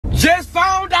Just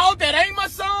found out that ain't my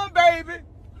son, baby.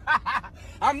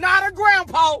 I'm not a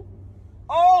grandpa.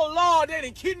 Oh, Lord, they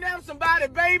done kidnapped somebody,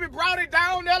 baby, brought it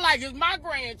down there like it's my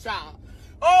grandchild.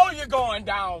 Oh, you're going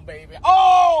down, baby.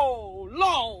 Oh,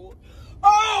 Lord.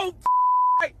 Oh,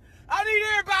 I need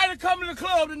everybody to come to the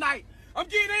club tonight. I'm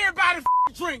getting everybody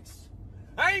drinks.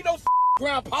 I ain't no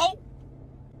grandpa.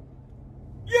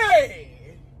 Yeah.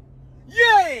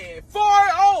 Yeah.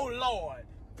 Oh, Lord.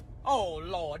 Oh,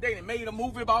 Lord. They done made a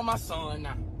movie about my son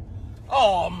now.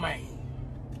 Oh, man.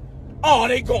 Oh,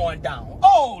 they going down.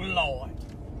 Oh, Lord.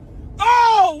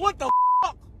 Oh, what the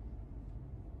fuck?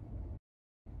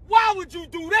 Why would you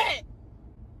do that?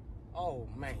 Oh,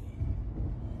 man.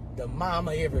 The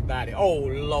mama, everybody. Oh,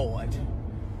 Lord.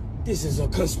 This is a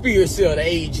conspiracy of the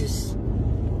ages.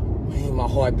 Man, my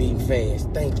heart beating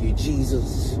fast. Thank you,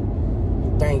 Jesus.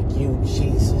 Thank you,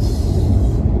 Jesus.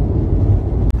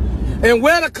 And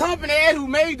where the company at who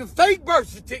made the fake birth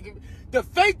certificate, the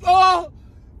fake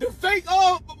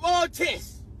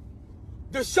test,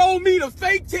 to show me the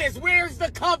fake test. Where's the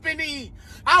company?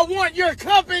 I want your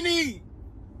company.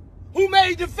 Who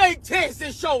made the fake test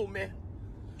and show me?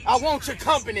 I want your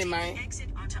company, man.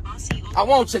 I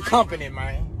want your company,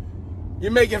 man.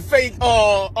 You're making fake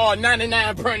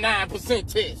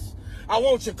 99.9% tests. I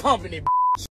want your company.